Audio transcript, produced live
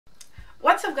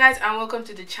What's up guys, and welcome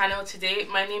to the channel. Today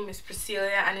my name is Priscilla,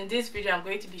 and in this video I'm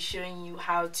going to be showing you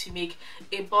how to make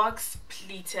a box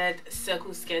pleated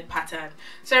circle skirt pattern.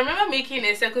 So I remember making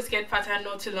a circle skirt pattern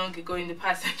not too long ago in the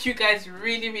past, and you guys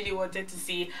really wanted to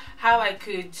see how I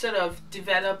could sort of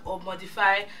develop or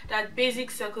modify that basic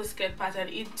circle skirt pattern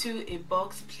into a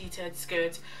box pleated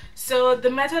skirt. So the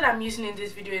method I'm using in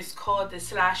this video is called the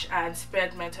slash and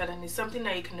spread method, and it's something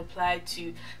that you can apply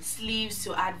to sleeves,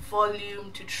 to add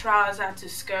volume, to trousers, to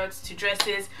skirts, to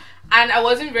dresses. And I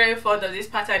wasn't very fond of this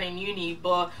pattern in uni,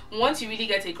 but once you really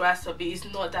get a grasp of it, it's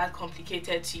not that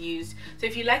complicated to use. So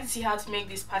if you'd like to see how to make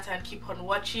this pattern, keep on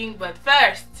watching. But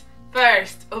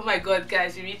first, oh my god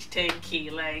guys, we reached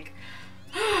 10k.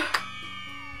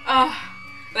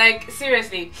 Like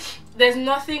seriously, there's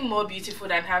nothing more beautiful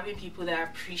than having people that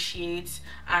appreciate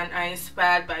and are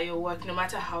inspired by your work, no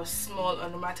matter how small or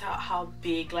no matter how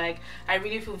big. Like, I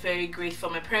really feel very grateful.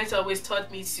 My parents always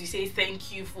taught me to say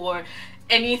thank you for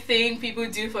anything people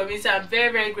do for me, so I'm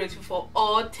very grateful for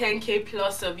all 10k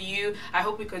plus of you. I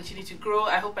hope we continue to grow.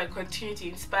 I hope I continue to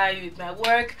inspire you with my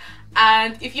work.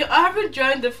 And if you haven't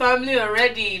joined the family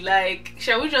already, like,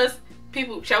 shall we just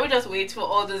wait for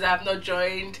all those that have not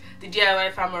joined the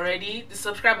DIY fam already? The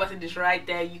subscribe button is right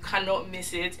there, you cannot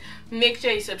miss it. Make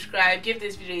sure you subscribe, give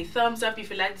this video a thumbs up if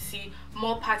you'd like to see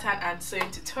more pattern and sewing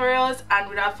tutorials. And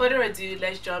without further ado,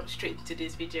 let's jump straight into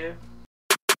this video.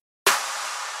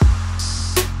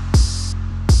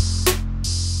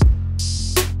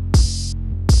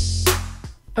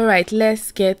 Alright,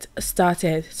 let's get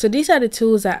started. So these are the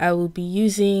tools that I will be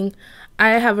using.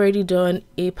 I have already done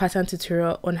a pattern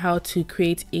tutorial on how to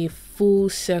create a full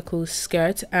circle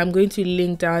skirt. I'm going to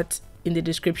link that in the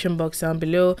description box down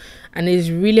below, and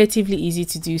it's relatively easy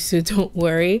to do, so don't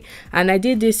worry. And I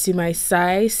did this to my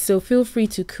size, so feel free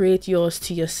to create yours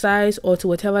to your size or to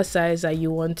whatever size that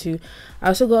you want to. I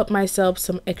also got myself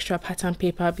some extra pattern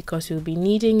paper because we'll be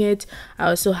needing it. I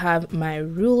also have my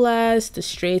rulers, the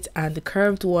straight and the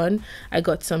curved one. I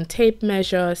got some tape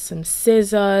measure, some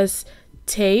scissors,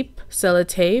 tape,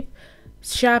 sellotape,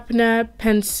 sharpener,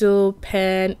 pencil,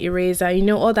 pen, eraser, you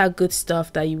know, all that good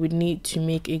stuff that you would need to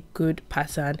make a good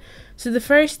pattern. So the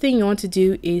first thing you want to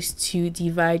do is to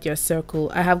divide your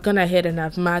circle. I have gone ahead and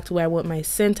I've marked where I want my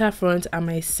center front and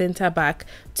my center back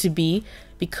to be,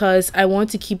 because I want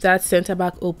to keep that center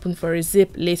back open for a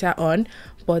zip later on,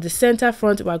 but the center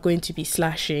front we're going to be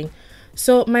slashing.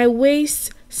 So my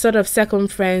waist sort of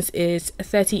circumference is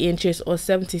 30 inches or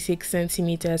 76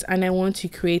 centimeters, and I want to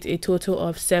create a total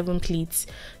of 7 pleats.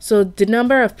 So the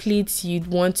number of pleats you'd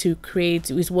want to create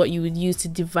is what you would use to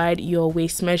divide your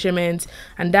waist measurements,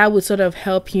 and that would sort of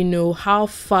help you know how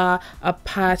far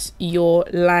apart your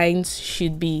lines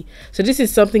should be. So this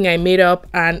is something I made up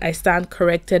and I stand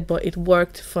corrected, but it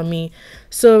worked for me.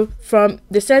 So from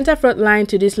the center front line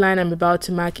to this line I'm about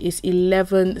to mark is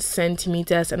 11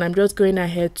 centimeters, and I'm just going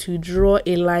ahead to draw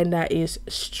a line that is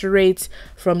straight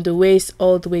from the waist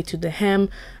all the way to the hem.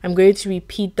 I'm going to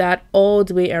repeat that all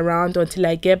the way around until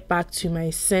I get back to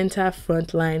my center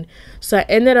front line. So I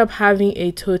ended up having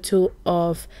a total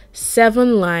of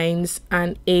 7 lines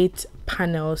and 8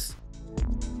 panels.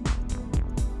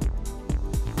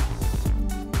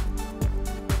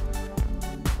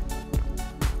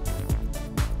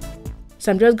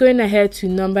 So I'm just going ahead to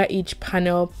number each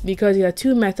panel because there are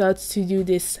 2 methods to do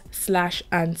this slash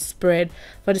and spread.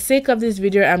 For the sake of this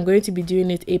video, I'm going to be doing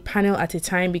it a panel at a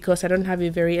time because I don't have a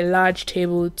very large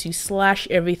table to slash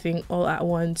everything all at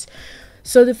once.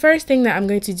 So the first thing that I'm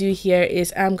going to do here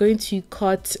is I'm going to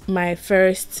cut my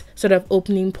first sort of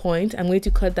opening point. I'm going to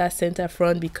cut that center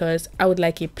front because I would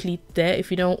like a pleat there.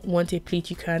 If you don't want a pleat,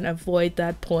 you can avoid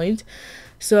that point.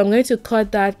 So I'm going to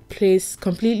cut that place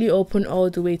completely open all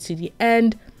the way to the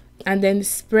end and then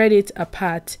spread it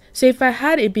apart. So if I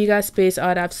had a bigger space, I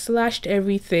would have slashed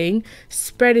everything,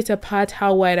 spread it apart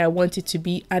how wide I want it to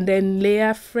be, and then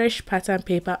layer fresh pattern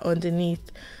paper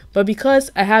underneath. But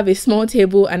because I have a small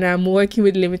table and I'm working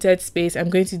with limited space, I'm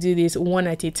going to do this one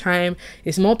at a time.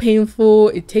 It's more painful,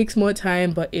 it takes more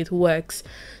time, but it works.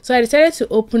 So I decided to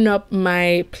open up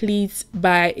my pleats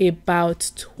by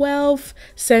about 12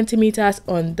 centimeters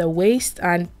on the waist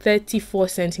and 34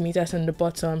 centimeters on the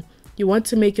bottom. You want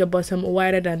to make your bottom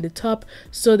wider than the top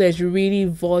so there's really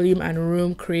volume and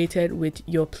room created with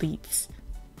your pleats.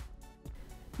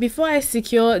 Before I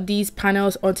secure these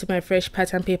panels onto my fresh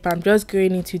pattern paper, I'm just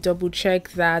going to double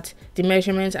check that the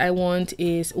measurement I want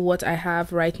is what I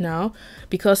have right now,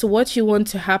 because what you want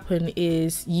to happen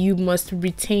is you must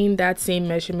retain that same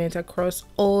measurement across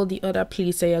all the other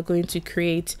pleats that you're going to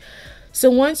create. So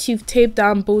once you've taped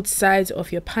down both sides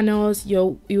of your panels,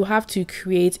 you have to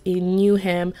create a new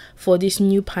hem for this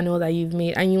new panel that you've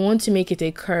made, and you want to make it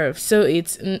a curve so it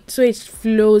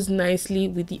flows nicely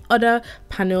with the other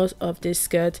panels of this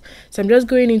skirt. So I'm just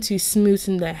going in to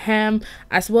smoothen the hem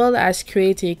as well as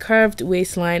create a curved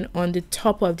waistline on the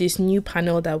top of this new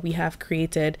panel that we have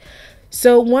created.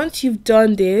 So once you've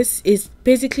done this, it's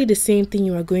basically the same thing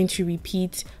you are going to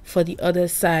repeat for the other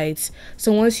sides.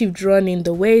 So once you've drawn in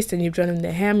the waist and you've drawn in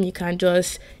the hem, you can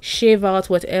just shave out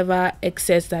whatever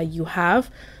excess that you have.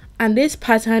 And this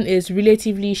pattern is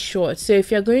relatively short, so if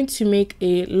you're going to make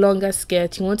a longer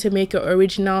skirt, you want to make your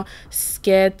original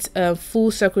skirt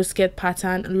full circle skirt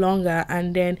pattern longer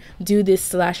and then do this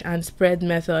slash and spread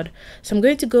method. So I'm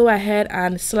going to go ahead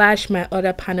and slash my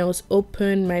other panels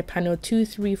open, my panel 2,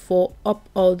 3, 4 up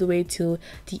all the way to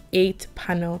the 8th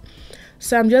panel.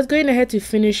 So I'm just going ahead to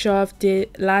finish off the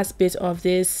last bit of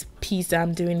this piece that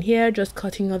I'm doing here, just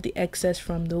cutting off the excess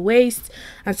from the waist.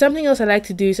 And something else I like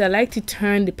to do is I like to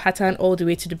turn the pattern all the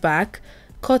way to the back,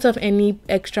 cut off any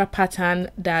extra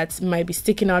pattern that might be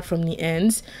sticking out from the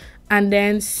ends, and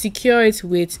then secure it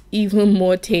with even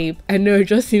more tape. I know it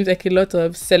just seems like a lot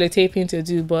of sellotaping to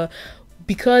do, but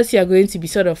because you're going to be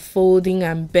sort of folding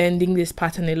and bending this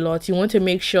pattern a lot, you want to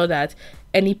make sure that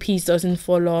any piece doesn't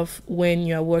fall off when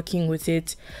you're working with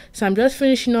it. So I'm just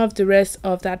finishing off the rest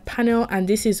of that panel, and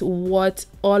this is what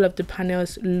all of the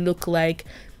panels look like.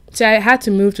 So I had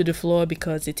to move to the floor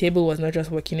because the table was not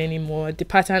just working anymore. The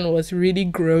pattern was really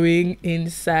growing in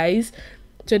size.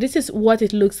 So this is what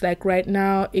it looks like right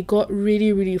now. It got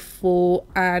really full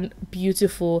and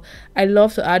beautiful. I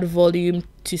love to add volume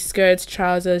to skirts,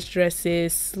 trousers,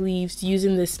 dresses, sleeves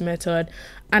using this method.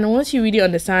 And once you really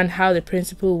understand how the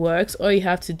principle works, all you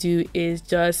have to do is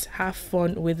just have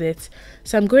fun with it.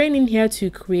 So I'm going in here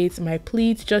to create my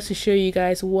pleats just to show you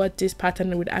guys what this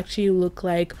pattern would actually look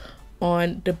like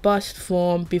on the bust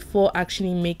form before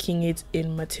actually making it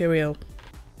in material.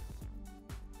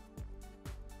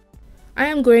 I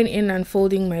am going in and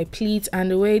folding my pleats, and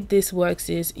the way this works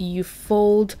is you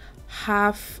fold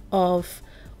half of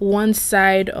one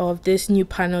side of this new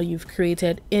panel you've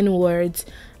created inwards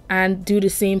and do the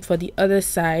same for the other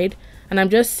side. And I'm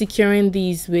just securing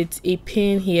these with a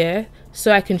pin here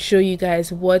so I can show you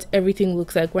guys what everything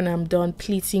looks like when I'm done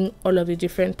pleating all of the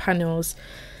different panels.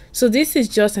 So this is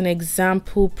just an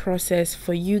example process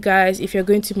for you guys. If you're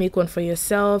going to make one for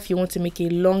yourself, you want to make a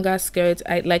longer skirt,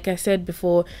 like I said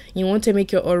before, you want to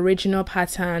make your original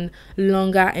pattern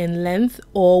longer in length,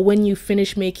 or when you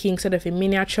finish making sort of a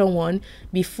miniature one,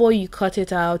 before you cut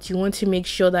it out, you want to make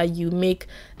sure that you make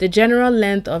the general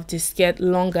length of the skirt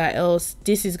longer, else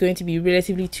this is going to be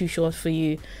relatively too short for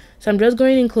you. So I'm just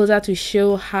going in closer to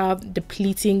show how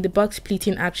the box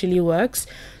pleating actually works.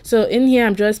 So in here,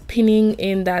 I'm just pinning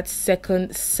in that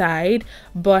second side.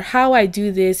 But how I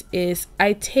do this is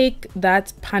I take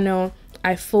that panel,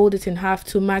 I fold it in half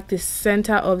to mark the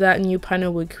center of that new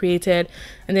panel we created.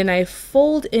 And then I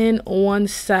fold in one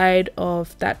side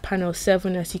of that panel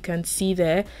 7, as you can see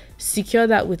there, secure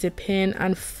that with a pin,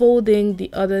 and folding the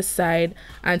other side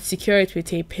and secure it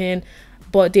with a pin.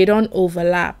 But they don't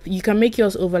overlap. You can make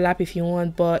yours overlap if you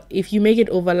want, but if you make it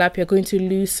overlap, you're going to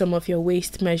lose some of your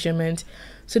waist measurement.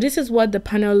 So this is what the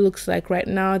panel looks like right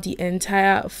now, the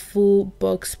entire full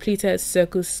box pleated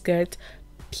circle skirt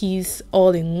piece all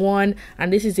in one.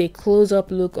 And this is a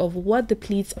close-up look of what the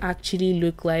pleats actually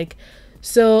look like.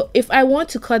 So if I want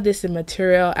to cut this in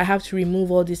material, I have to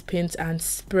remove all these pins and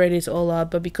spread it all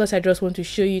out. But because I just want to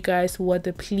show you guys what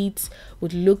the pleats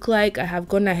would look like, I have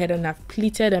gone ahead and I've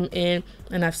pleated them in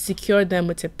and I've secured them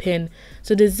with a pin.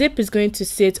 So the zip is going to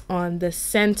sit on the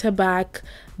center back,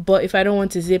 but if I don't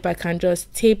want to zip, I can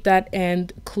just tape that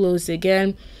end closed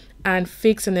again and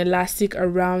fix an elastic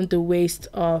around the waist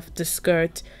of the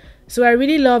skirt. So I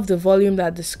really love the volume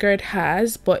that the skirt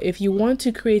has, but if you want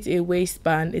to create a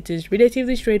waistband, it is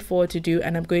relatively straightforward to do,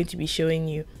 and I'm going to be showing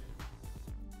you.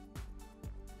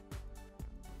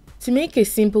 To make a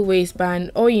simple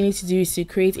waistband, all you need to do is to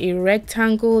create a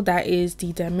rectangle that is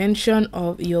the dimension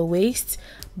of your waist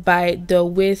by the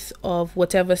width of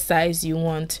whatever size you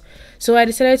want. So I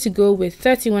decided to go with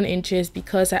 31 inches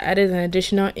because I added an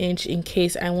additional inch in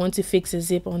case I want to fix a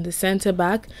zip on the center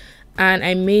back, and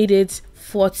I made it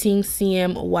 14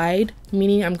 cm wide,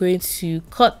 meaning I'm going to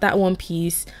cut that one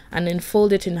piece and then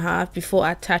fold it in half before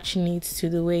attaching it to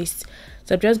the waist.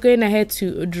 So I'm just going ahead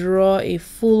to draw a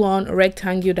full-on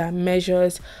rectangle that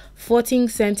measures 14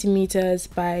 centimeters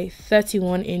by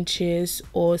 31 inches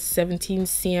or 17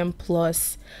 cm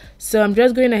plus. So I'm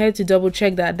just going ahead to double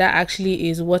check that that actually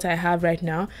is what I have right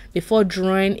now before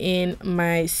drawing in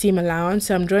my seam allowance.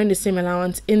 So I'm drawing the seam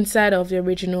allowance inside of the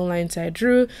original lines I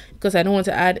drew because I don't want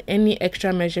to add any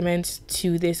extra measurements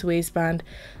to this waistband.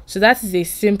 So that is a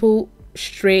simple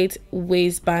straight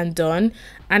waistband done,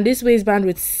 and this waistband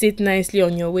would sit nicely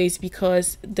on your waist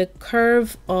because the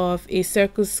curve of a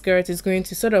circle skirt is going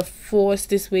to sort of force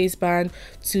this waistband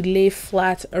to lay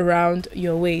flat around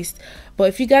your waist. But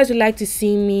if you guys would like to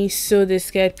see me sew this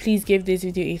skirt, please give this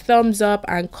video a thumbs up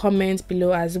and comment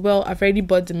below as well. I've already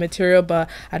bought the material, but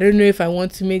I don't know if I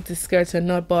want to make the skirt or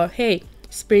not. But hey,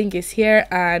 spring is here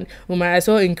and we might as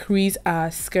well increase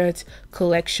our skirt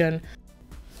collection.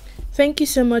 Thank you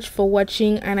so much for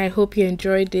watching, and I hope you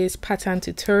enjoyed this pattern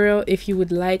tutorial. If you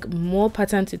would like more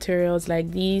pattern tutorials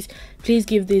like these, please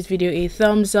give this video a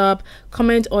thumbs up,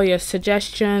 comment all your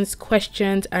suggestions,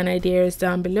 questions and ideas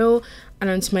down below, and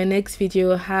until my next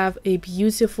video, have a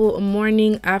beautiful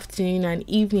morning, afternoon and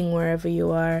evening wherever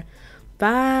you are.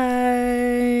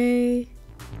 Bye.